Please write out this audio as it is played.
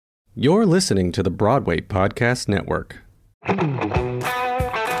You're listening to the Broadway Podcast Network.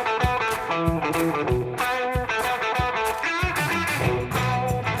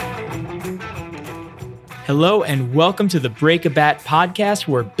 Hello and welcome to the Break a Bat podcast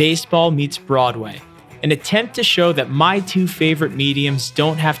where baseball meets Broadway, an attempt to show that my two favorite mediums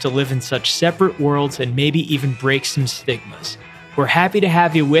don't have to live in such separate worlds and maybe even break some stigmas. We're happy to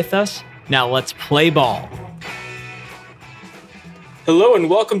have you with us. Now let's play ball. Hello and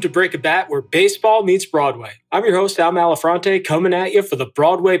welcome to Break a Bat, where baseball meets Broadway. I'm your host, Al Malafronte, coming at you for the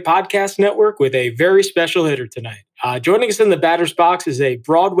Broadway Podcast Network with a very special hitter tonight. Joining us in the batter's box is a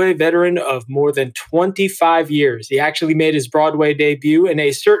Broadway veteran of more than 25 years. He actually made his Broadway debut in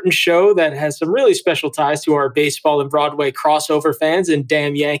a certain show that has some really special ties to our baseball and Broadway crossover fans and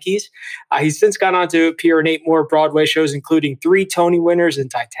Damn Yankees. He's since gone on to appear in 8 more Broadway shows, including 3 Tony winners in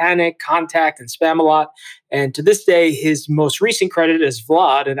Titanic, Contact, and Spamalot. And to this day, his most recent credit as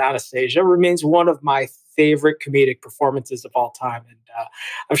Vlad in Anastasia remains one of my favorite comedic performances of all time. And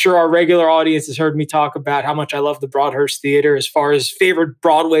I'm sure our regular audience has heard me talk about how much I love the Broadhurst Theater as far as favorite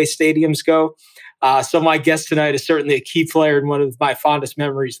Broadway stadiums go. So my guest tonight is certainly a key player in one of my fondest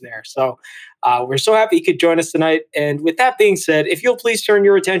memories there. So we're so happy you could join us tonight. And with that being said, if you'll please turn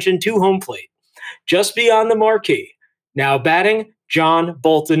your attention to home plate, just beyond the marquee. Now batting, John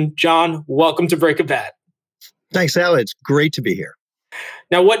Bolton. John, welcome to Break a Bat. Thanks, Al. It's great to be here.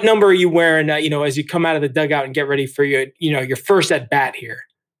 Now, what number are you wearing, as you come out of the dugout and get ready for your first at bat here?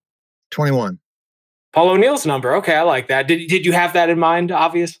 21. Paul O'Neill's number. Okay, I like that. Did you have that in mind,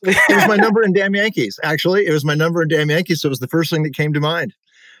 obviously? It was my number in Damn Yankees. Actually, it was my number in Damn Yankees, so it was the first thing that came to mind.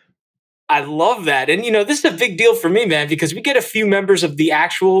 I love that. And, this is a big deal for me, man, because we get a few members of the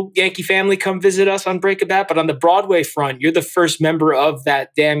actual Yankee family come visit us on Break a Bat, but on the Broadway front, you're the first member of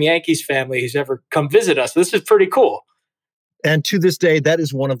that Damn Yankees family who's ever come visit us. This is pretty cool. And to this day, that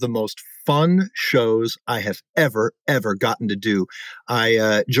is one of the most fun shows I have ever gotten to do.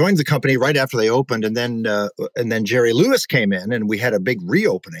 I joined the company right after they opened, and then Jerry Lewis came in, and we had a big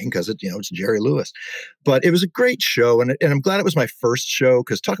reopening because it's Jerry Lewis. But it was a great show, and I'm glad it was my first show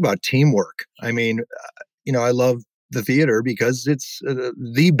because talk about teamwork. I mean, I love the theater because it's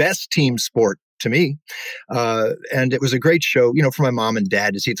the best team sport to me, and it was a great show. For my mom and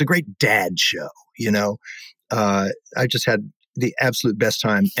dad to see. It's a great dad show. I just had the absolute best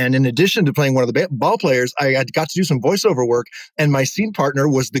time. And in addition to playing one of the ball players, I got to do some voiceover work. And my scene partner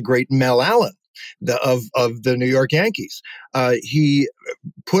was the great Mel Allen of the New York Yankees. He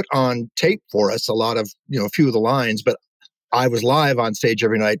put on tape for us a few of the lines, but I was live on stage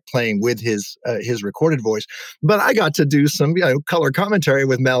every night playing with his recorded voice. But I got to do some color commentary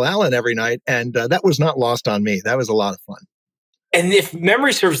with Mel Allen every night. And that was not lost on me. That was a lot of fun. And if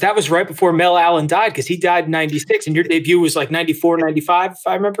memory serves, that was right before Mel Allen died because he died in 96 and your debut was like 94, 95, if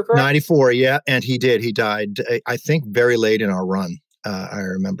I remember correctly. 94, yeah. And he did. He died, I think, very late in our run. I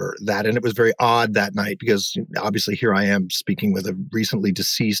remember that. And it was very odd that night because obviously here I am speaking with a recently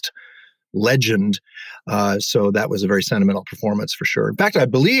deceased legend. So that was a very sentimental performance for sure. In fact, I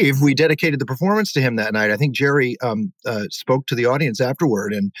believe we dedicated the performance to him that night. I think Jerry spoke to the audience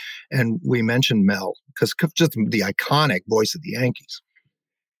afterward and we mentioned Mel because just the iconic voice of the Yankees.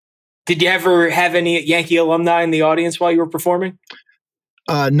 Did you ever have any Yankee alumni in the audience while you were performing?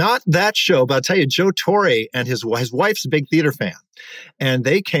 Not that show, but I'll tell you, Joe Torre and his wife's a big theater fan. And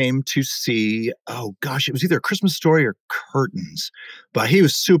they came to see, it was either A Christmas Story or Curtains. But he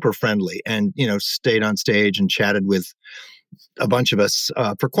was super friendly and, stayed on stage and chatted with a bunch of us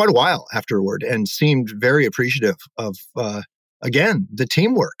for quite a while afterward and seemed very appreciative of, again, the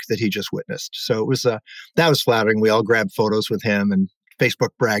teamwork that he just witnessed. So it was that was flattering. We all grabbed photos with him and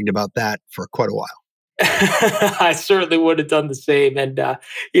Facebook bragged about that for quite a while. I certainly would have done the same. And,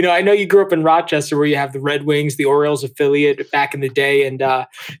 I know you grew up in Rochester where you have the Red Wings, the Orioles affiliate back in the day. And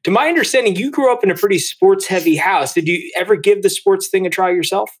to my understanding, you grew up in a pretty sports heavy house. Did you ever give the sports thing a try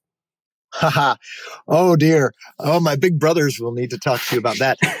yourself? Oh, dear. Oh, my big brothers will need to talk to you about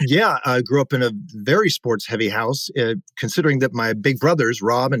that. Yeah, I grew up in a very sports heavy house, considering that my big brothers,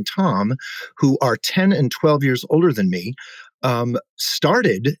 Rob and Tom, who are 10 and 12 years older than me,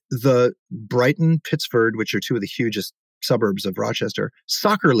 started the Brighton, Pittsford, which are two of the hugest suburbs of Rochester,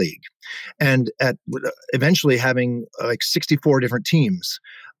 soccer league, and eventually having like 64 different teams.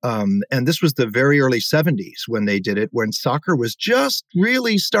 And this was the very early 70s when they did it, when soccer was just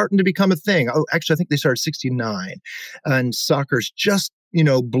really starting to become a thing. Oh, actually, I think they started 69, and soccer's just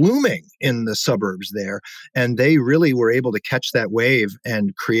blooming in the suburbs there. And they really were able to catch that wave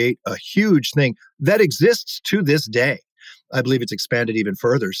and create a huge thing that exists to this day. I believe it's expanded even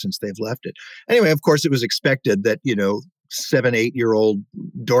further since they've left it. Anyway, of course, it was expected that, 7, 8-year-old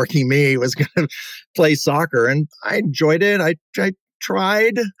dorky me was going to play soccer. And I enjoyed it. I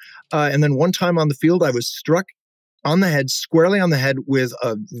tried. And then one time on the field, I was struck on the head, squarely on the head with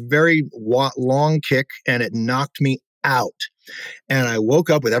a very long kick, and it knocked me out. And I woke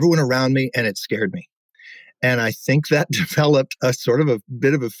up with everyone around me, and it scared me. And I think that developed a sort of a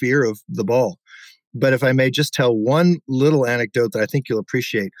bit of a fear of the ball. But if I may just tell one little anecdote that I think you'll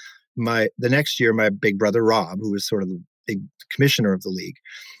appreciate, the next year, my big brother, Rob, who was sort of the big commissioner of the league,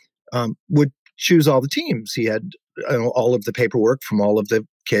 would choose all the teams. He had all of the paperwork from all of the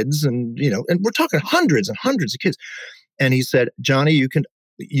kids, and we're talking hundreds and hundreds of kids. And he said, Johnny, you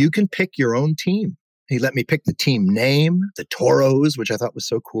can pick your own team. He let me pick the team name, the Toros, which I thought was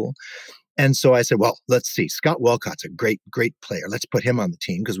so cool. And so I said, well, let's see. Scott Walcott's a great, great player. Let's put him on the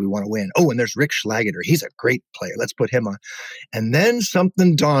team because we want to win. Oh, and there's Rick Schlageter. He's a great player. Let's put him on. And then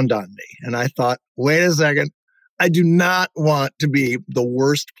something dawned on me. And I thought, wait a second. I do not want to be the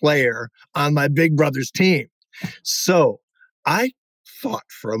worst player on my big brother's team. So I thought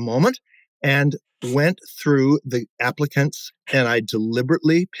for a moment and went through the applicants, and I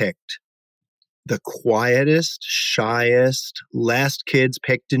deliberately picked the quietest, shyest, last kids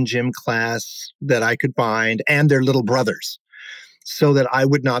picked in gym class that I could find, and their little brothers, so that I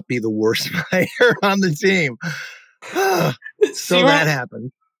would not be the worst player on the team. So that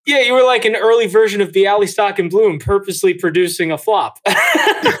happened. Yeah, you were like an early version of Bialystock and Bloom, purposely producing a flop.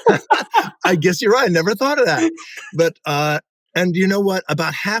 I guess you're right. I never thought of that. But and you know what?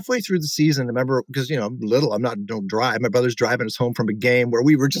 About halfway through the season, I remember, because I'm little, don't drive. My brother's driving us home from a game where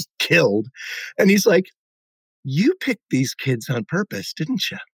we were just killed. And he's like, you picked these kids on purpose, didn't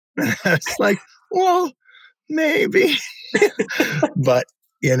you? It's like, well, maybe. But,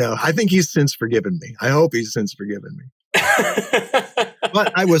 I think he's since forgiven me. I hope he's since forgiven me.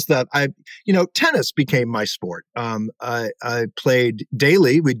 But tennis became my sport. I played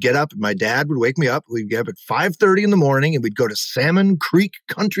daily. We'd get up, my dad would wake me up. We'd get up at 5:30 in the morning, and we'd go to Salmon Creek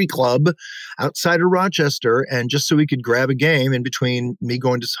Country Club outside of Rochester, and just so we could grab a game in between me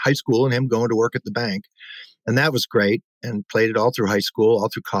going to high school and him going to work at the bank. And that was great, and played it all through high school, all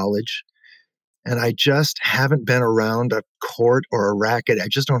through college. And I just haven't been around a court or a racket. I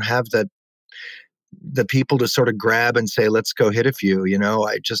just don't have the people to sort of grab and say, let's go hit a few.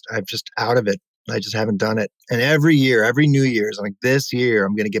 I'm just out of it. I just haven't done it. And every year, every New Year's, I'm like, this year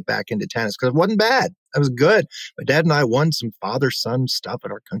I'm going to get back into tennis, because it wasn't bad. I was good. My dad and I won some father-son stuff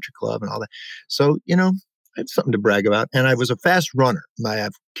at our country club and all that. So, I have something to brag about. And I was a fast runner. I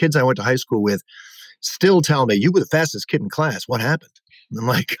have kids I went to high school with still tell me, you were the fastest kid in class. What happened? And I'm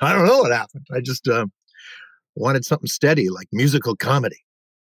like, I don't know what happened. I just wanted something steady, like musical comedy.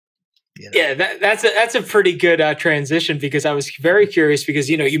 Yeah, that's a pretty good transition, because I was very curious, because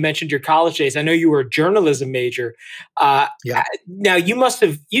you mentioned your college days. I know you were a journalism major. Yeah. Now you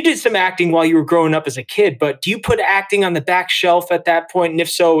did some acting while you were growing up as a kid, but do you put acting on the back shelf at that point? And if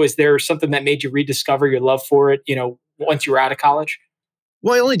so, is there something that made you rediscover your love for it? Once you were out of college?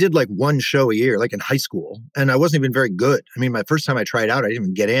 Well, I only did like one show a year, like in high school, and I wasn't even very good. I mean, my first time I tried out, I didn't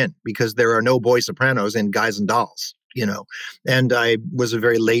even get in because there are no boy sopranos in Guys and Dolls. And I was a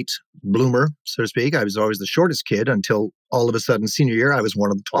very late bloomer, so to speak. I was always the shortest kid until all of a sudden senior year, I was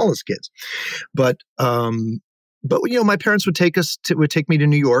one of the tallest kids. But my parents would take me to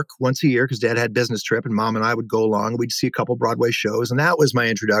New York once a year, because Dad had business trip, and Mom and I would go along. We'd see a couple Broadway shows, and that was my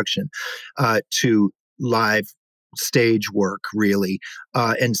introduction to live stage work, really.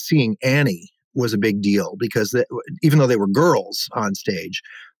 And seeing Annie was a big deal, because even though they were girls on stage,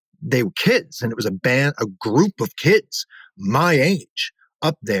 they were kids, and it was a group of kids my age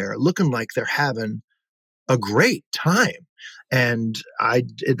up there looking like they're having a great time. And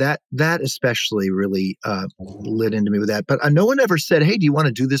that especially really lit into me with that. But no one ever said, hey, do you want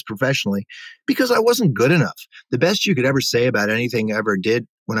to do this professionally? Because I wasn't good enough. The best you could ever say about anything I ever did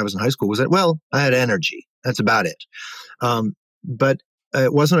when I was in high school was that, well, I had energy. That's about it. But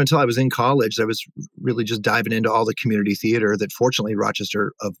it wasn't until I was in college that I was really just diving into all the community theater that fortunately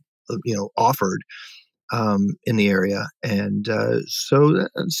Rochester offered in the area. And so that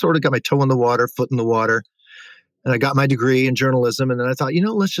sort of got my toe in the water, foot in the water. And I got my degree in journalism. And then I thought,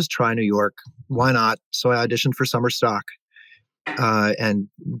 let's just try New York. Why not? So I auditioned for summer stock and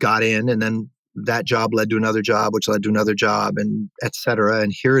got in. And then that job led to another job, which led to another job, and et cetera.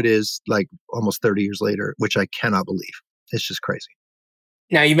 And here it is, like almost 30 years later, which I cannot believe. It's just crazy.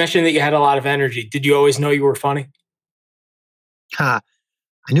 Now, you mentioned that you had a lot of energy. Did you always know you were funny? I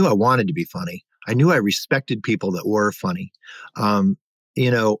knew I wanted to be funny. I knew I respected people that were funny.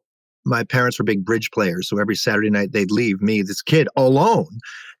 My parents were big bridge players. So every Saturday night they'd leave me, this kid, alone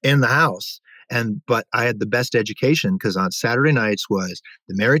in the house. But I had the best education because on Saturday nights was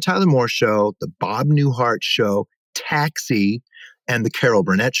the Mary Tyler Moore Show, the Bob Newhart Show, Taxi, and the Carol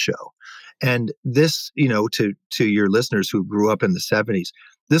Burnett Show. And this, to your listeners who grew up in the 70s,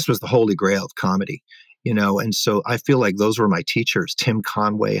 this was the holy grail of comedy. And so I feel like those were my teachers: Tim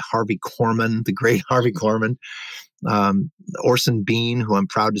Conway, Harvey Korman, the great Harvey Korman, Orson Bean, who I'm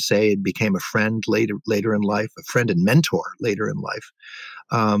proud to say became a friend later in life, a friend and mentor later in life.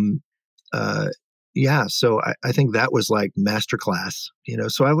 So I think that was like masterclass.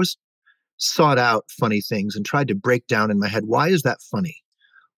 So I was sought out funny things and tried to break down in my head, why is that funny,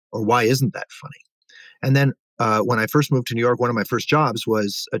 or why isn't that funny? And then when I first moved to New York, one of my first jobs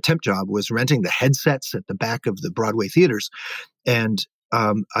was a temp job, was renting the headsets at the back of the Broadway theaters. And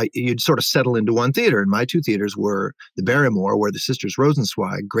you'd sort of settle into one theater. And my two theaters were the Barrymore, where the Sisters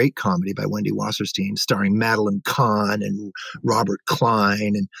Rosenzweig, great comedy by Wendy Wasserstein, starring Madeline Kahn and Robert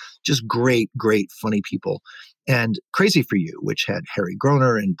Klein, and just great, great funny people. And Crazy for You, which had Harry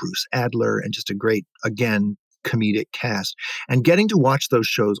Groener and Bruce Adler, and just a great, again, comedic cast. And getting to watch those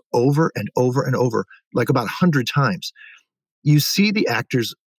shows over and over and over, like about 100 times, you see the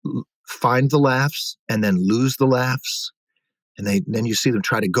actors find the laughs and then lose the laughs. And then you see them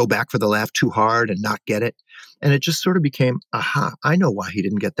try to go back for the laugh too hard and not get it. And it just sort of became, aha, I know why he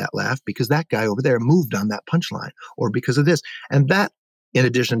didn't get that laugh, because that guy over there moved on that punchline, or because of this. And that, in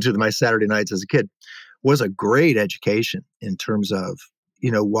addition to my Saturday nights as a kid, was a great education in terms of,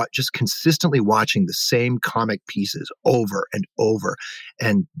 just consistently watching the same comic pieces over and over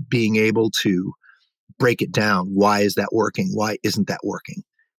and being able to break it down. Why is that working? Why isn't that working?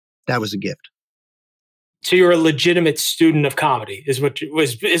 That was a gift. So you're a legitimate student of comedy, is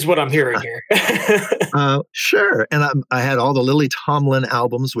what I'm hearing here. Sure. And I had all the Lily Tomlin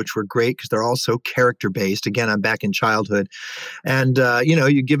albums, which were great because they're all so character based. Again, I'm back in childhood, and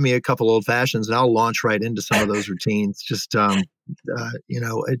you give me a couple old fashions, and I'll launch right into some of those routines. Just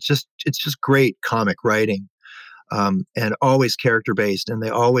it's just great comic writing, and always character based, and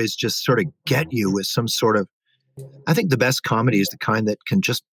they always just sort of get you with some sort of. I think the best comedy is the kind that can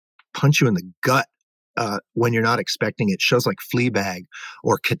just punch you in the gut. When you're not expecting it. Shows like Fleabag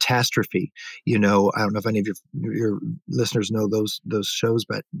or Catastrophe. I don't know if any of your listeners know those shows,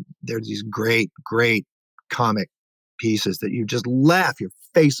 but they're these great, great comic pieces that you just laugh your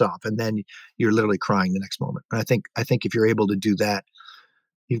face off, and then you're literally crying the next moment. And I think if you're able to do that,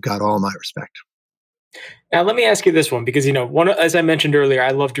 you've got all my respect. Now, let me ask you this one, because, as I mentioned earlier, I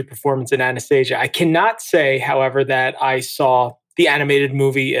loved your performance in Anastasia. I cannot say, however, that I saw the animated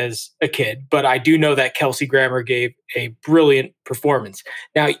movie as a kid, but I do know that Kelsey Grammer gave a brilliant performance.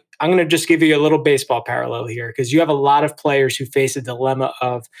 Now, I'm going to just give you a little baseball parallel here, because you have a lot of players who face a dilemma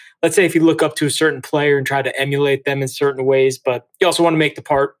of, let's say, if you look up to a certain player and try to emulate them in certain ways, but you also want to make the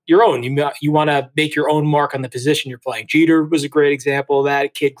part your own. You want to make your own mark on the position you're playing. Jeter was a great example of that. A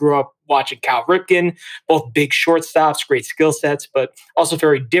kid grew up watching Cal Ripken, both big shortstops, great skill sets, but also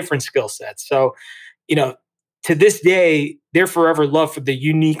very different skill sets. So, to this day, they're forever loved for the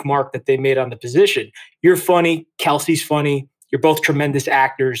unique mark that they made on the position. You're funny. Kelsey's funny. You're both tremendous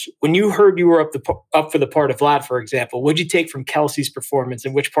actors. When you heard you were up for the part of Vlad, for example, what did you take from Kelsey's performance,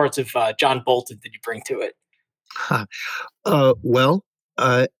 and which parts of John Bolton did you bring to it?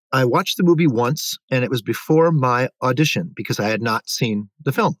 I watched the movie once, and it was before my audition because I had not seen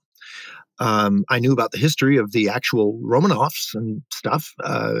the film. I knew about the history of the actual Romanovs and stuff,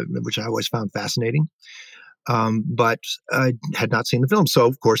 which I always found fascinating. But I had not seen the film. So,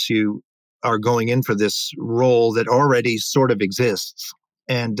 of course, you are going in for this role that already sort of exists,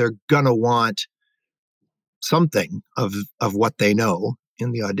 and they're going to want something of what they know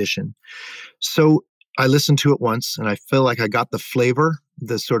in the audition. So I listened to it once, and I feel like I got the flavor,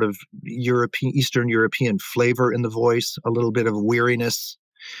 the sort of Eastern European flavor in the voice, a little bit of weariness,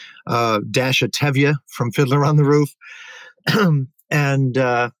 dash of Tevye from Fiddler on the Roof.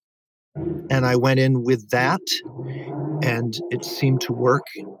 And I went in with that, and it seemed to work.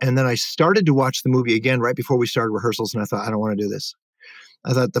 And then I started to watch the movie again right before we started rehearsals, and I thought, I don't want to do this.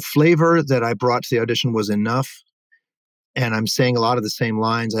 I thought the flavor that I brought to the audition was enough, and I'm saying a lot of the same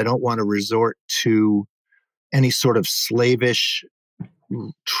lines. I don't want to resort to any sort of slavish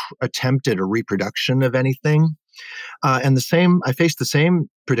attempt at a reproduction of anything. And I faced the same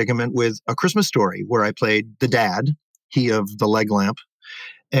predicament with A Christmas Story, where I played the dad, he of the leg lamp.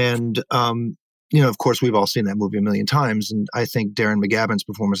 And, of course, we've all seen that movie a million times. And I think Darren McGavin's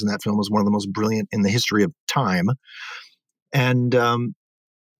performance in that film was one of the most brilliant in the history of time. And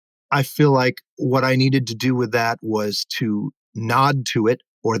I feel like what I needed to do with that was to nod to it,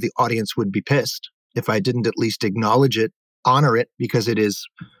 or the audience would be pissed if I didn't at least acknowledge it, honor it, because it is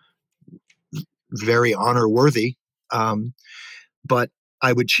very honor worthy. But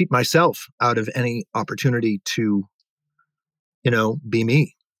I would cheat myself out of any opportunity to, be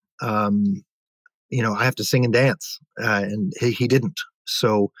me. I have to sing and dance, and he didn't.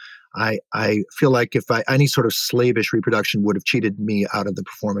 So I feel like if any sort of slavish reproduction would have cheated me out of the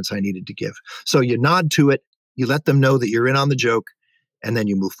performance I needed to give. So you nod to it, you let them know that you're in on the joke, and then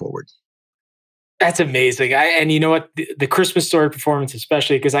you move forward. That's amazing. And you know what? The Christmas Story performance,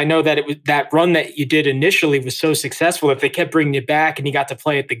 especially because I know that it was that run that you did initially was so successful that they kept bringing you back and you got to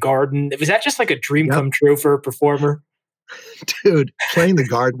play at the Garden. Was that just like a dream Yep. come true for a performer? Dude, playing the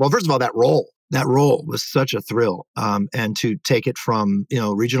Garden. Well, first of all, that role was such a thrill. And to take it from,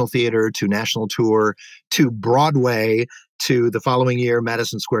 regional theater to national tour to Broadway to the following year,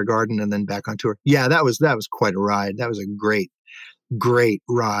 Madison Square Garden, and then back on tour. Yeah, that was quite a ride. That was a great, great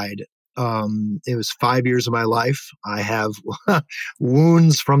ride. It was 5 years of my life. I have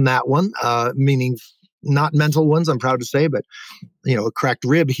wounds from that one, meaning not mental ones, I'm proud to say, but a cracked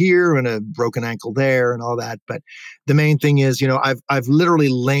rib here and a broken ankle there and all that. But the main thing is, I've literally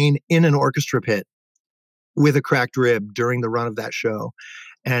lain in an orchestra pit with a cracked rib during the run of that show,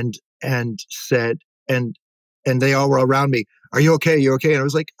 and said, and they all were around me. Are you okay? You okay? And I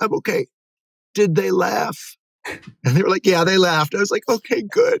was like, I'm okay. Did they laugh? And they were like, yeah, they laughed. I was like, okay,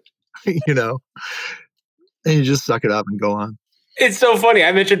 good. And you just suck it up and go on. It's so funny.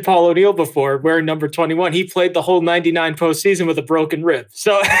 I mentioned Paul O'Neill before, wearing number 21. He played the whole 99 postseason with a broken rib.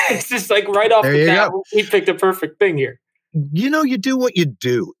 So it's just like right off the bat, he picked a perfect thing here. You do what you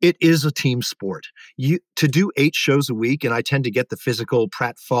do. It is a team sport. To do 8 shows a week, and I tend to get the physical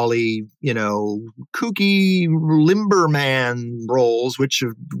pratfally, kooky limberman roles, which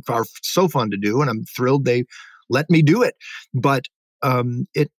are so fun to do, and I'm thrilled they let me do it. But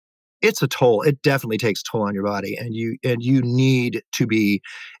it's a toll. It definitely takes a toll on your body, and you need to be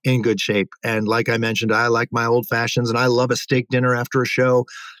in good shape. And like I mentioned, I like my old fashions, and I love a steak dinner after a show.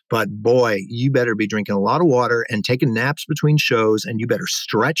 But boy, you better be drinking a lot of water and taking naps between shows, and you better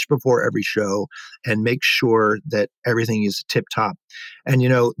stretch before every show and make sure that everything is tip top. And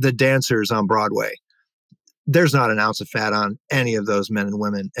the dancers on Broadway, there's not an ounce of fat on any of those men and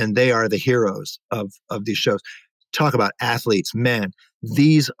women, and they are the heroes of these shows. Talk about athletes, man.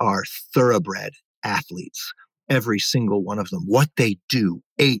 These are thoroughbred athletes, every single one of them. What they do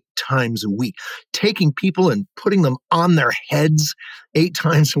 8 times a week, taking people and putting them on their heads 8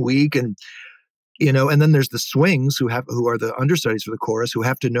 times a week. And, and then there's the swings who are the understudies for the chorus, who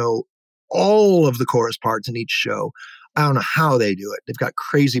have to know all of the chorus parts in each show. I don't know how they do it. They've got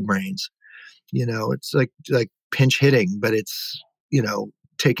crazy brains. It's like pinch hitting, but it's,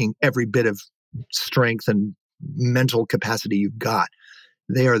 taking every bit of strength and mental capacity you've got.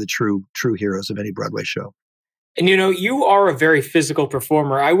 They are the true heroes of any Broadway show. And, you are a very physical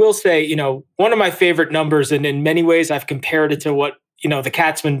performer. I will say, one of my favorite numbers, and in many ways I've compared it to what, the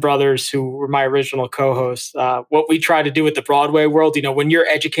Katzman brothers, who were my original co-hosts, what we try to do with the Broadway world. When you're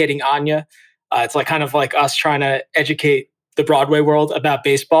educating Anya, it's like kind of like us trying to educate the Broadway world about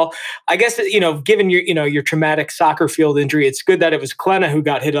baseball. I guess, given your traumatic soccer field injury, it's good that it was Klenna who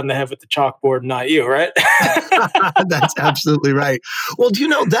got hit on the head with the chalkboard, not you, right? That's absolutely right. Well, do you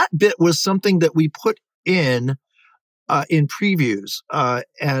know that bit was something that we put in previews,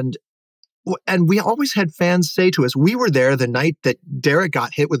 and we always had fans say to us, we were there the night that Derek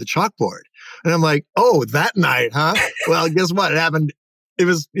got hit with the chalkboard. And I'm like, oh, that night, huh? Well, guess what? It happened. It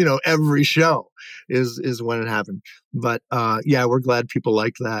was, every show is when it happened. But yeah, we're glad people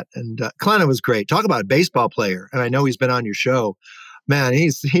liked that. And Klenna was great. Talk about a baseball player. And I know he's been on your show. Man,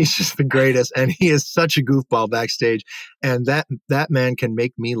 he's just the greatest. And he is such a goofball backstage. And that man can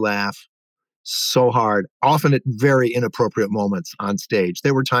make me laugh so hard, often at very inappropriate moments on stage.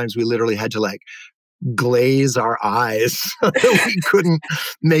 There were times we literally had to glaze our eyes. We couldn't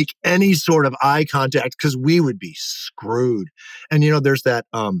make any sort of eye contact because we would be screwed. And there's that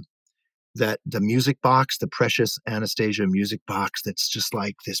the music box, the precious Anastasia music box, that's just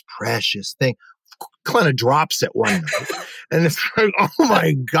like this precious thing. Klenna drops it one night, and it's like, oh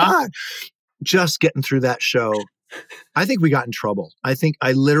my God! Just getting through that show. I think we got in trouble.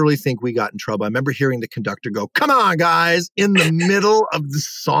 I literally think we got in trouble. I remember hearing the conductor go, "Come on, guys," in the middle of the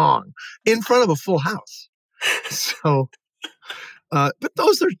song in front of a full house. So, but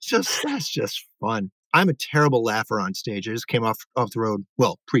that's just fun. I'm a terrible laugher on stage. I just came off the road,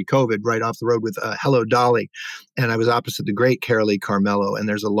 well, pre-COVID, right off the road with Hello, Dolly. And I was opposite the great Carolee Carmello. And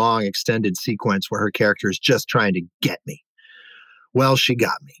there's a long extended sequence where her character is just trying to get me. Well, she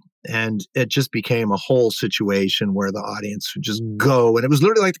got me. And it just became a whole situation where the audience would just go. And it was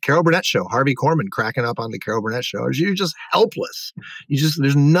literally like the Carol Burnett show, Harvey Korman cracking up on the Carol Burnett show. You're just helpless.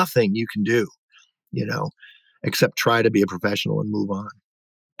 There's nothing you can do. except try to be a professional and move on.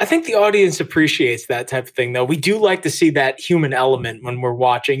 I think the audience appreciates that type of thing, though. We do like to see that human element when we're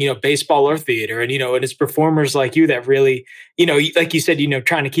watching, baseball or theater. And it's performers like you that really, like you said,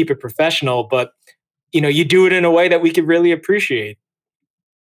 trying to keep it professional, but, you do it in a way that we can really appreciate.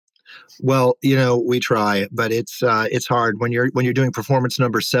 Well, we try, but it's hard when you're doing performance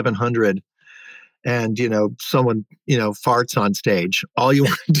number 700 and someone farts on stage. All you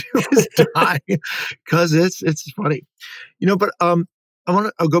want to do is die because it's funny, But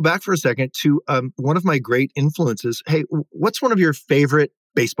I'll go back for a second to one of my great influences. Hey, what's one of your favorite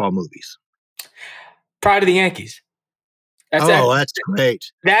baseball movies? Pride of the Yankees. That's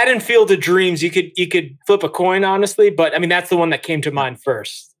great. That and Field of Dreams. You could flip a coin, honestly, but I mean that's the one that came to mind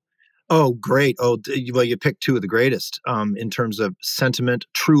first. Oh, great. Well, you picked two of the greatest in terms of sentiment,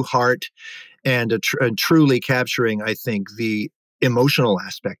 true heart, and truly capturing, I think, the emotional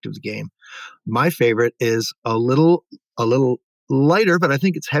aspect of the game. My favorite is a little lighter, but I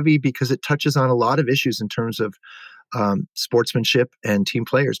think it's heavy because it touches on a lot of issues in terms of sportsmanship and team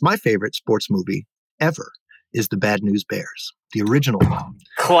players. My favorite sports movie ever is The Bad News Bears, the original one.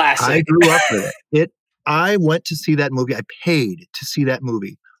 Classic. I grew up with it. I went to see that movie. I paid to see that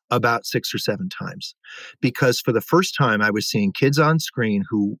movie about 6 or 7 times because for the first time I was seeing kids on screen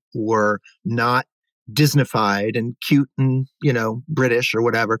who were not Disneyfied and cute and, British or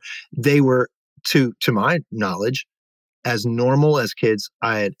whatever. They were, to my knowledge, as normal as kids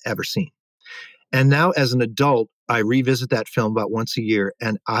I had ever seen. And now as an adult, I revisit that film about once a year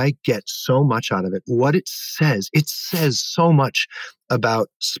and I get so much out of it. What it says so much about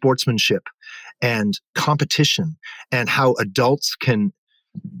sportsmanship and competition and how adults can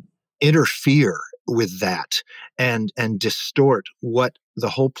interfere with that and distort what the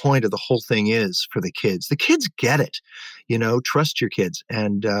whole point of the whole thing is for the kids. The kids get it, trust your kids.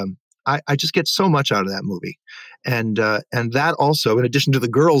 And I just get so much out of that movie. And that also, in addition to the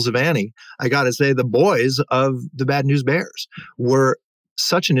girls of Annie, I got to say the boys of The Bad News Bears were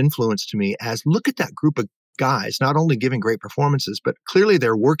such an influence to me as look at that group of guys, not only giving great performances, but clearly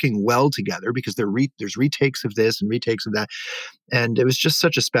they're working well together because there's retakes of this and retakes of that. And it was just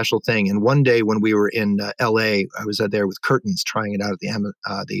such a special thing. And one day when we were in LA, I was there with Curtains trying it out at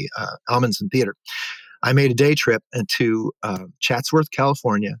the Amundsen Theater. I made a day trip into Chatsworth,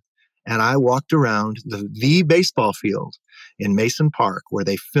 California, and I walked around the baseball field in Mason Park where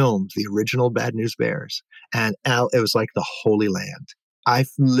they filmed the original Bad News Bears. And it was like the Holy Land. I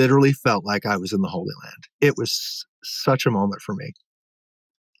literally felt like I was in the Holy Land. It was such a moment for me.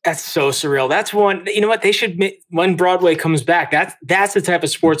 That's so surreal. That's one, you know what? They should, when Broadway comes back, that's the type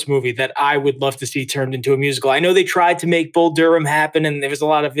of sports movie that I would love to see turned into a musical. I know they tried to make Bull Durham happen and there was a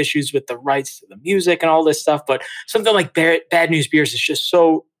lot of issues with the rights to the music and all this stuff, but something like Bad News Bears is just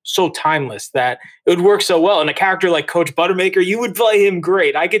so timeless that it would work so well. And a character like Coach Buttermaker, you would play him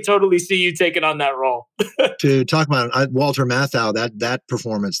great. I could totally see you taking on that role. To talk about Walter Matthau, that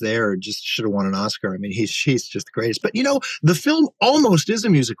performance there just should have won an Oscar. I mean, he's just the greatest. But the film almost is a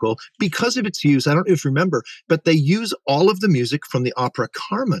musical because of its use. I don't know if you remember, but they use all of the music from the opera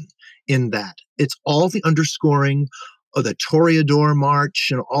Carmen in that. It's all the underscoring of the Toreador March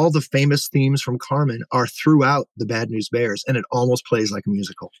and all the famous themes from Carmen are throughout The Bad News Bears, and it almost plays like a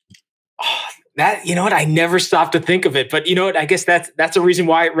musical. Oh, that, I never stopped to think of it, but I guess that's a reason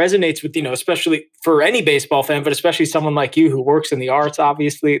why it resonates with, especially for any baseball fan, but especially someone like you who works in the arts,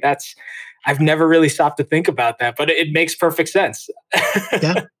 obviously. I've never really stopped to think about that, but it makes perfect sense.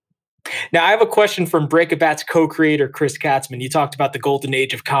 Yeah. Now, I have a question from Break a Bat's co-creator, Chris Katzman. You talked about the golden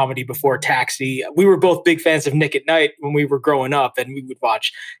age of comedy before Taxi. We were both big fans of Nick at Night when we were growing up, and we would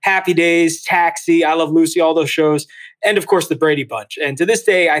watch Happy Days, Taxi, I Love Lucy, all those shows, and of course, the Brady Bunch. And to this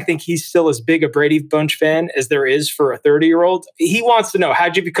day, I think he's still as big a Brady Bunch fan as there is for a 30-year-old. He wants to know,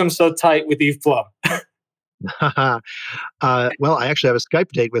 how'd you become so tight with Eve Plum? Well, I actually have a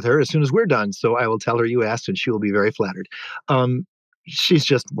Skype date with her as soon as we're done, so I will tell her you asked, and she will be very flattered. She's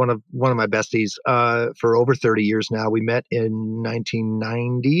just one of my besties for over 30 years now. We met in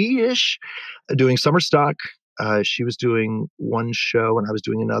 1990-ish doing summer stock. She was doing one show and I was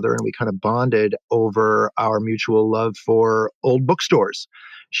doing another, and we kind of bonded over our mutual love for old bookstores.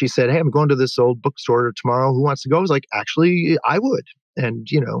 She said, "Hey, I'm going to this old bookstore tomorrow. Who wants to go?" I was like, "Actually, I would." And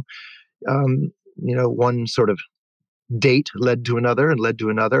one sort of date led to another and led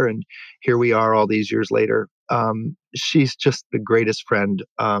to another, and here we are all these years later. She's just the greatest friend.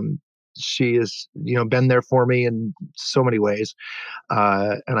 She has, been there for me in so many ways,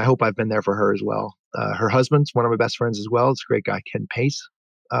 and I hope I've been there for her as well. Her husband's one of my best friends as well. It's a great guy, Ken Pace.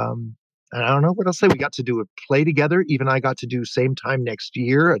 And I don't know what else to say. We got to do a play together. Even I got to do same time next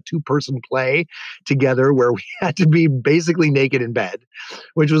year, a 2-person play together where we had to be basically naked in bed,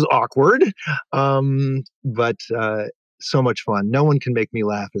 which was awkward. But so much fun. No one can make me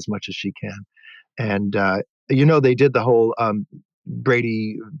laugh as much as she can. And, they did the whole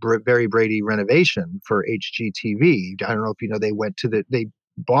Very Brady renovation for HGTV. I don't know if you know, they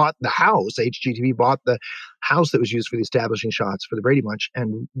bought the house. HGTV bought the house that was used for the establishing shots for the Brady Bunch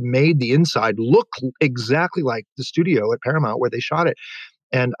and made the inside look exactly like the studio at Paramount where they shot it.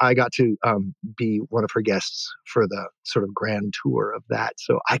 And I got to be one of her guests for the sort of grand tour of that.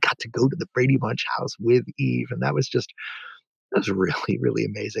 So I got to go to the Brady Bunch house with Eve, and that was really, really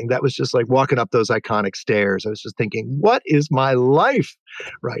amazing. That was just like walking up those iconic stairs. I was just thinking, what is my life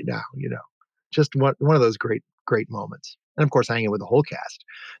right now? Just one of those great, great moments. And of course, hanging with the whole cast,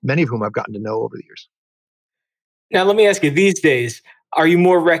 many of whom I've gotten to know over the years. Now, let me ask you, these days, are you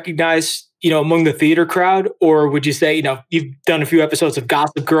more recognized, among the theater crowd? Or would you say, you've done a few episodes of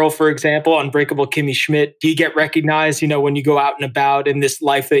Gossip Girl, for example, Unbreakable Kimmy Schmidt. Do you get recognized, when you go out and about in this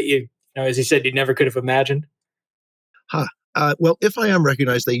life that as you said, you never could have imagined? Well, if I am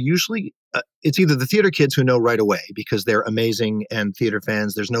recognized, they usually, it's either the theater kids who know right away because they're amazing and theater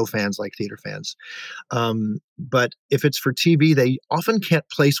fans. There's no fans like theater fans. But if it's for TV, they often can't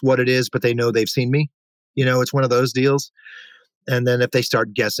place what it is, but they know they've seen me. It's one of those deals. And then if they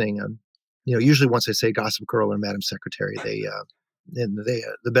start guessing, usually once I say Gossip Girl or Madam Secretary,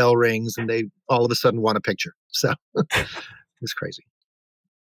 the bell rings and they all of a sudden want a picture. So it's crazy.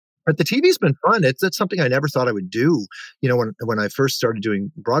 But the TV's been fun. That's something I never thought I would do. When I first started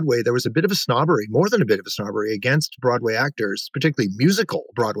doing Broadway, there was a bit of a snobbery, more than a bit of a snobbery against Broadway actors, particularly musical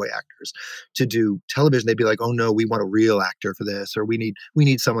Broadway actors, to do television. They'd be like, "Oh no, we want a real actor for this," or "We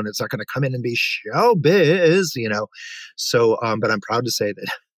need someone that's not going to come in and be showbiz," So, but I'm proud to say that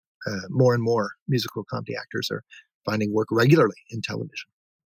more and more musical comedy actors are finding work regularly in television.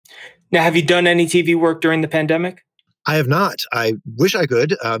 Now, have you done any TV work during the pandemic? I have not. I wish I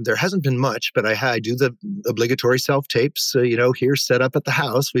could. There hasn't been much, but I do the obligatory self-tapes, here set up at the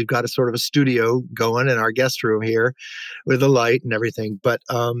house. We've got a sort of a studio going in our guest room here with a light and everything. But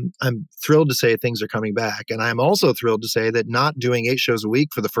I'm thrilled to say things are coming back. And I'm also thrilled to say that not doing 8 shows a week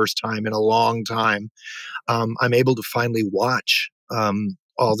for the first time in a long time, I'm able to finally watch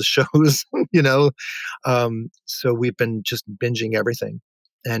all the shows, So we've been just binging everything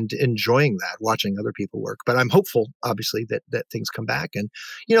and enjoying that, watching other people work. But I'm hopeful, obviously, that things come back. And,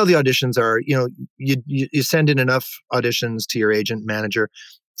 the auditions are, you send in enough auditions to your agent manager,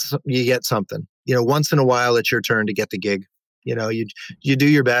 so you get something. Once in a while, it's your turn to get the gig. You do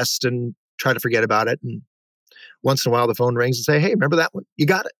your best and try to forget about it. And once in a while, the phone rings and say, "Hey, remember that one? You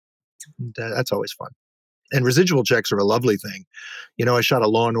got it." And that's always fun. And residual checks are a lovely thing. I shot a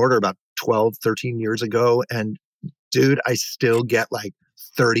Law and Order about 12, 13 years ago. And dude, I still get like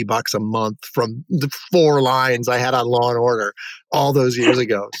 $30 a month from the 4 lines I had on Law and Order all those years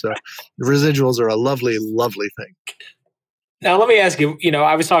ago. So the residuals are a lovely, lovely thing. Now, let me ask you,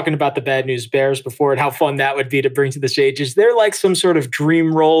 I was talking about the Bad News Bears before and how fun that would be to bring to the stage. Is there like some sort of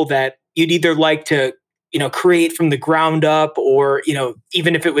dream role that you'd either like to, create from the ground up, or,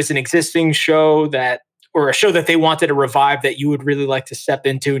 even if it was an existing show or a show that they wanted to revive that you would really like to step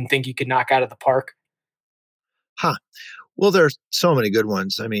into and think you could knock out of the park? Well, there's so many good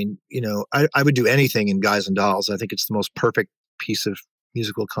ones. I mean, I would do anything in Guys and Dolls. I think it's the most perfect piece of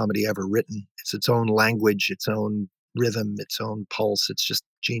musical comedy ever written. It's its own language, its own rhythm, its own pulse. It's just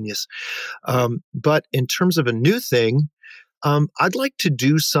genius. But in terms of a new thing, I'd like to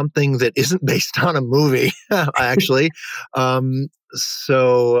do something that isn't based on a movie, actually.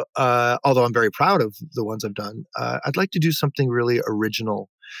 So, although I'm very proud of the ones I've done, I'd like to do something really original.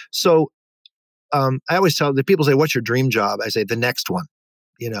 So, I always tell the people say, "What's your dream job?" I say, "The next one,"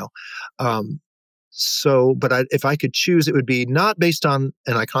 But if I could choose, it would be not based on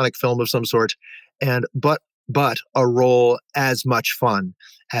an iconic film of some sort, but a role as much fun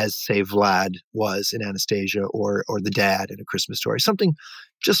as, say, Vlad was in Anastasia or the dad in A Christmas Story. Something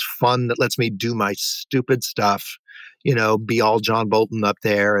just fun that lets me do my stupid stuff, be all John Bolton up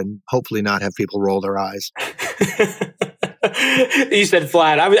there and hopefully not have people roll their eyes. You said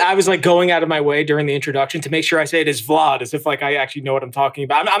Vlad. I was like going out of my way during the introduction to make sure I say it as Vlad, as if like I actually know what I'm talking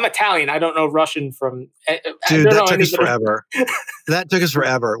about. I'm Italian. I don't know Russian from. Dude, that took us forever. That took us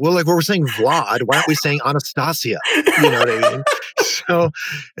forever. Well, like, we're saying Vlad. Why aren't we saying Anastasia? You know what I mean? So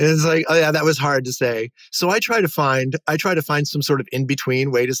it's like, oh yeah, that was hard to say. So I try to find some sort of in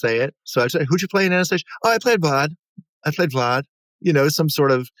between way to say it. So I say, "Who'd you play in Anastasia?" "Oh, I played Vlad. Some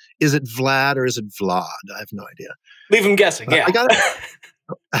sort of, is it Vlad or is it Vlad? I have no idea. Leave him guessing. Yeah.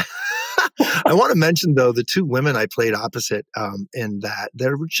 I want to mention, though, the two women I played opposite in that, they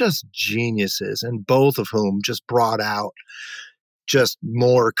were just geniuses, and both of whom just brought out just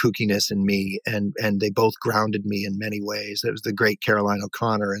more kookiness in me, and they both grounded me in many ways. It was the great Caroline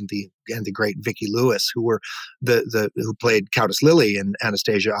O'Connor and the great Vicki Lewis, who were who played Countess Lily and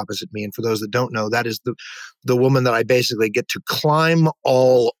Anastasia opposite me. And for those that don't know, that is the woman that I basically get to climb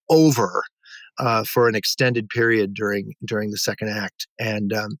all over for an extended period during the second act.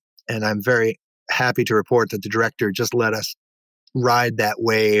 And I'm very happy to report that the director just let us ride that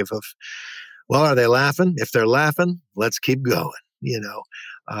wave of, well, are they laughing? If they're laughing, let's keep going.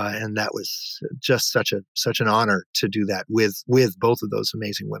 And that was just such an honor to do that with both of those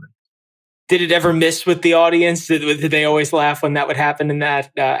amazing women. Did it ever miss with the audience? Did they always laugh when that would happen in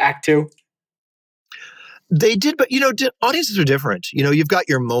that act two? They did, but audiences are different. You've got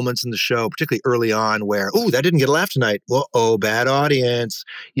your moments in the show, particularly early on, where, oh, that didn't get a laugh tonight. Well, oh, bad audience.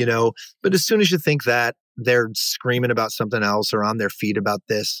 But as soon as you think that, they're screaming about something else or on their feet about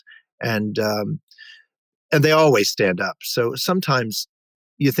this, and they always stand up. So sometimes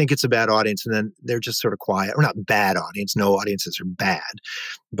you think it's a bad audience, and then they're just sort of quiet. Or not bad audience. No audiences are bad,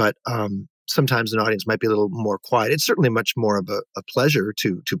 but sometimes an audience might be a little more quiet. It's certainly much more of a pleasure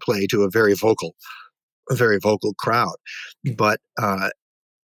to play to a very vocal crowd. But,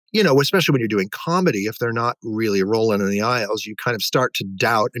 especially when you're doing comedy, if they're not really rolling in the aisles, you kind of start to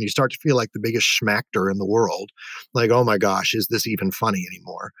doubt, and you start to feel like the biggest schmacter in the world. Like, oh my gosh, is this even funny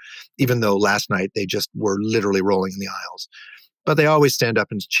anymore? Even though last night they just were literally rolling in the aisles. But they always stand up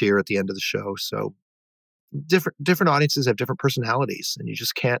and cheer at the end of the show. So different audiences have different personalities, and you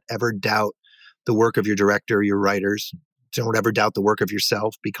just can't ever doubt the work of your director, your writers. Don't ever doubt the work of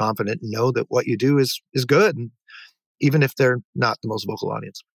yourself. Be confident and know that what you do is good, even if they're not the most vocal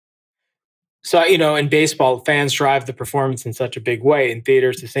audience. So, in baseball, fans drive the performance in such a big way. In theater,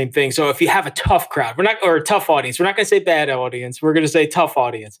 it's the same thing. So if you have a tough crowd, or a tough audience, we're not going to say bad audience. We're going to say tough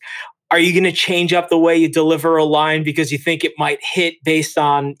audience. Are you going to change up the way you deliver a line because you think it might hit based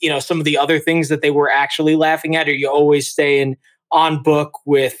on, some of the other things that they were actually laughing at? Or you always staying on book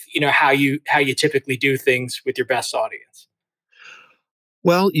with, how you typically do things with your best audience?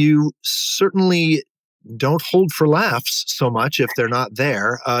 Well, you certainly don't hold for laughs so much if they're not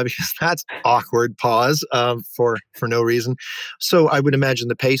there, because that's awkward pause for no reason. So I would imagine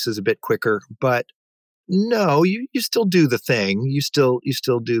the pace is a bit quicker, but no, you still do the thing. You still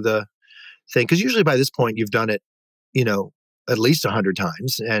do the thing, because usually by this point you've done it, at least 100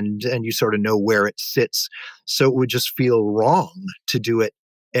 times, and you sort of know where it sits. So it would just feel wrong to do it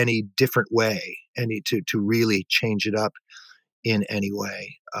any different way, to really change it up in any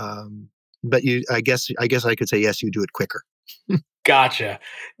way. But I guess I could say, yes, you do it quicker. Gotcha.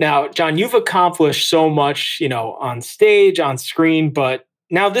 Now, John, you've accomplished so much, on stage, on screen, but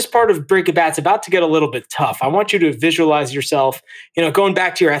now this part of Break a Bat's about to get a little bit tough. I want you to visualize yourself, going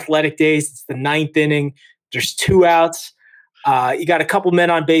back to your athletic days. It's the ninth inning. There's 2 outs. You got a couple men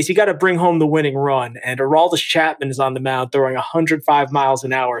on base. You got to bring home the winning run. And Aroldis Chapman is on the mound throwing 105 miles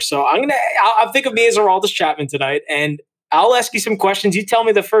an hour. So I'll think of me as Aroldis Chapman tonight, and I'll ask you some questions. You tell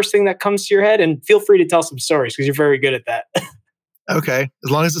me the first thing that comes to your head, and feel free to tell some stories because you're very good at that. Okay.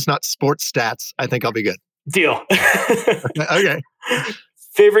 As long as it's not sports stats, I think I'll be good. Deal. Okay.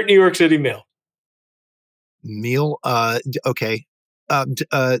 Favorite New York City meal? Meal? Okay.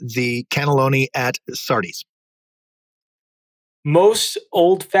 The cannelloni at Sardi's. Most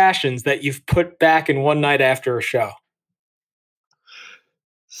old fashions that you've put back in one night after a show?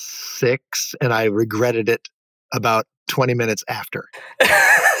 6, and I regretted it about 20 minutes after.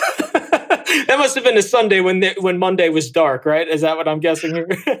 That must have been a Sunday when Monday was dark, right? Is that what I'm guessing here?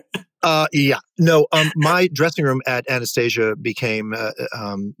 Yeah. No, my dressing room at Anastasia became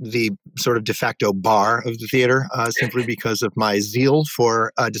the sort of de facto bar of the theater, simply because of my zeal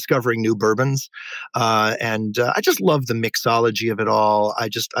for discovering new bourbons. And I just love the mixology of it all.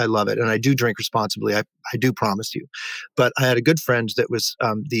 I love it. And I do drink responsibly. I do promise you. But I had a good friend that was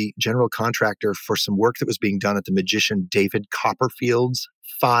the general contractor for some work that was being done at the magician David Copperfield's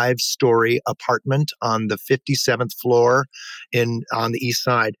 5-story apartment on the 57th floor on the east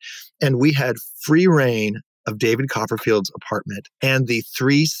side. And we had free reign of David Copperfield's apartment and the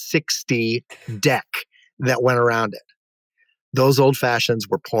 360 deck that went around it. Those old fashions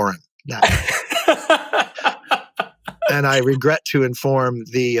were pouring that night. And I regret to inform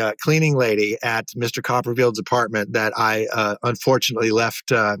the cleaning lady at Mr. Copperfield's apartment that I unfortunately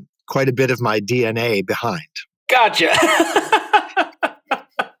left quite a bit of my DNA behind. Gotcha.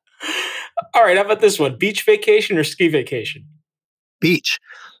 All right, how about this one? Beach vacation or ski vacation? Beach.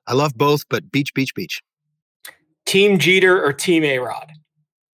 I love both, but beach. Team Jeter or Team A-Rod?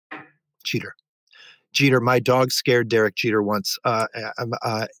 Jeter, my dog scared Derek Jeter once.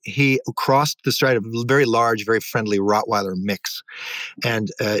 He crossed the street of a very large, very friendly Rottweiler mix. And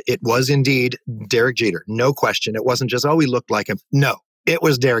it was indeed Derek Jeter. No question. It wasn't just, he looked like him. No, it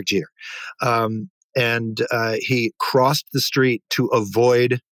was Derek Jeter. And he crossed the street to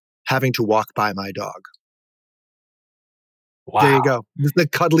avoid having to walk by my dog. Wow. There you go. This is the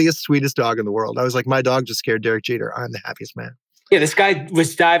cuddliest, sweetest dog in the world. I was like, my dog just scared Derek Jeter. I'm the happiest man. Yeah, this guy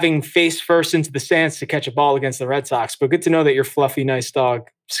was diving face first into the stands to catch a ball against the Red Sox. But good to know that your fluffy, nice dog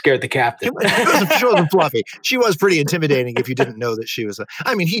scared the captain. She wasn't fluffy. She was pretty intimidating if you didn't know that she was.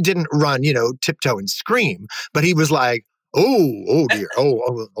 He didn't run, tiptoe and scream, but he was like, oh dear,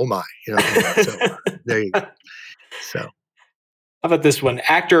 oh my, So there you go. So, how about this one?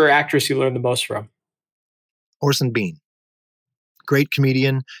 Actor or actress you learned the most from? Orson Bean. Great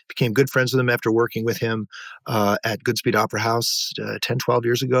comedian, became good friends with him after working with him at Goodspeed Opera House 10, 12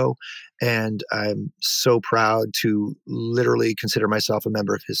 years ago. And I'm so proud to literally consider myself a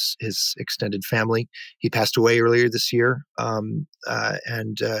member of his extended family. He passed away earlier this year and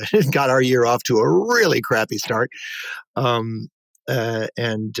got our year off to a really crappy start. I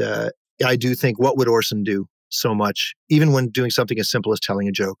do think, what would Orson do so much? Even when doing something as simple as telling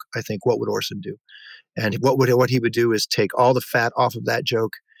a joke, I think, what would Orson do? And what he would do is take all the fat off of that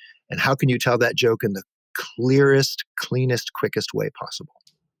joke, and how can you tell that joke in the clearest, cleanest, quickest way possible?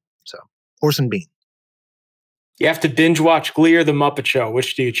 So, Orson Bean. You have to binge watch Glee or The Muppet Show.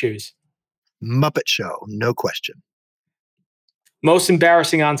 Which do you choose? Muppet Show, no question. Most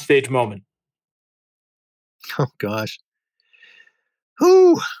embarrassing onstage moment? Oh, gosh.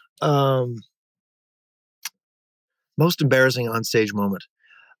 Most embarrassing onstage moment.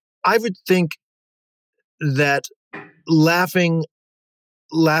 I would think that laughing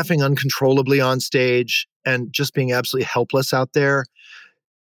uncontrollably on stage and just being absolutely helpless out there,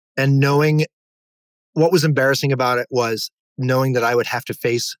 and knowing what was embarrassing about it was knowing that I would have to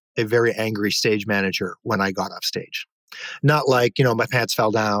face a very angry stage manager when I got off stage. Not like, my pants fell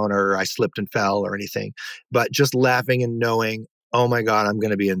down or I slipped and fell or anything, but just laughing and knowing, oh my God, I'm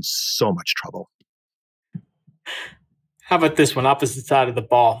going to be in so much trouble. How about this one? Opposite side of the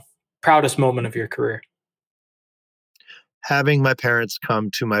ball. Proudest moment of your career? Having my parents come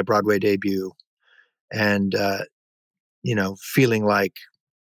to my Broadway debut and, feeling like,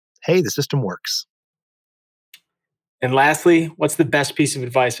 hey, the system works. And lastly, what's the best piece of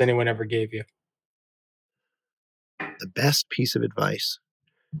advice anyone ever gave you? The best piece of advice.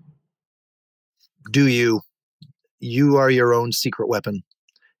 Do you. You are your own secret weapon.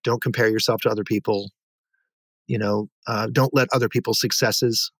 Don't compare yourself to other people. Don't let other people's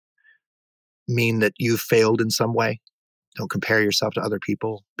successes mean that you've failed in some way. Don't compare yourself to other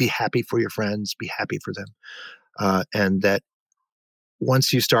people. Be happy for your friends. Be happy for them. And that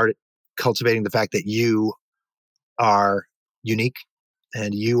once you start cultivating the fact that you are unique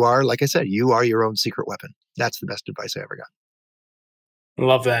and you are, like I said, you are your own secret weapon. That's the best advice I ever got.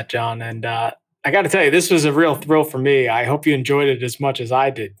 Love that, John. And I got to tell you, this was a real thrill for me. I hope you enjoyed it as much as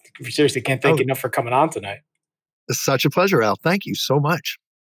I did. Seriously, can't thank you enough for coming on tonight. It's such a pleasure, Al. Thank you so much.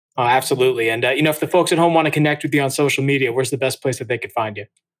 Oh, absolutely. And, if the folks at home want to connect with you on social media, where's the best place that they could find you?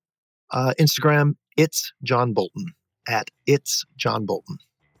 Instagram, it's John Bolton, @it's John Bolton.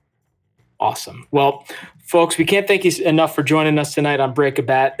 Awesome. Well, folks, we can't thank you enough for joining us tonight on Break a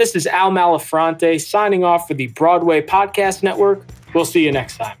Bat. This is Al Malafronte signing off for the Broadway Podcast Network. We'll see you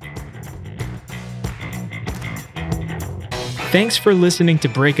next time. Thanks for listening to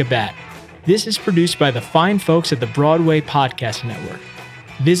Break a Bat. This is produced by the fine folks at the Broadway Podcast Network.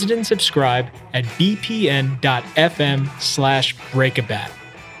 Visit and subscribe at bpn.fm/breakabat.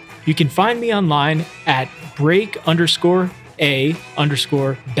 You can find me online at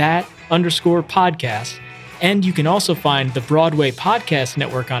break_a_bat_podcast. And you can also find the Broadway Podcast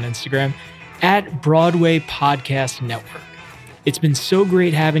Network on Instagram at Broadway Podcast Network. It's been so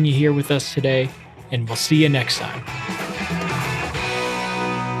great having you here with us today, and we'll see you next time.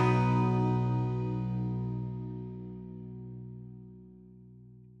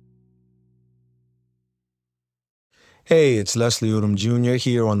 Hey, it's Leslie Odom Jr.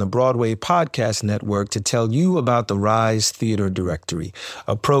 here on the Broadway Podcast Network to tell you about the Rise Theater Directory,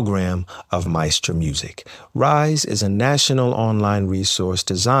 a program of Maestro Music. Rise is a national online resource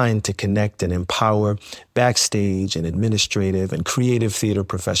designed to connect and empower backstage and administrative and creative theater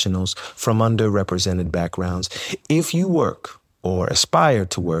professionals from underrepresented backgrounds. If you work or aspire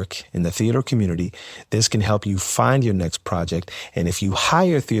to work in the theater community, this can help you find your next project. And if you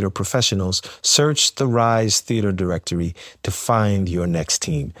hire theater professionals, search the Rise Theater Directory to find your next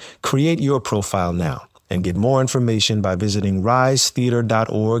team. Create your profile now and get more information by visiting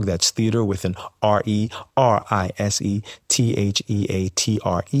risetheater.org. That's theater with an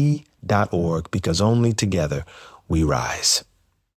RERISETHEATRE.org, because only together we rise.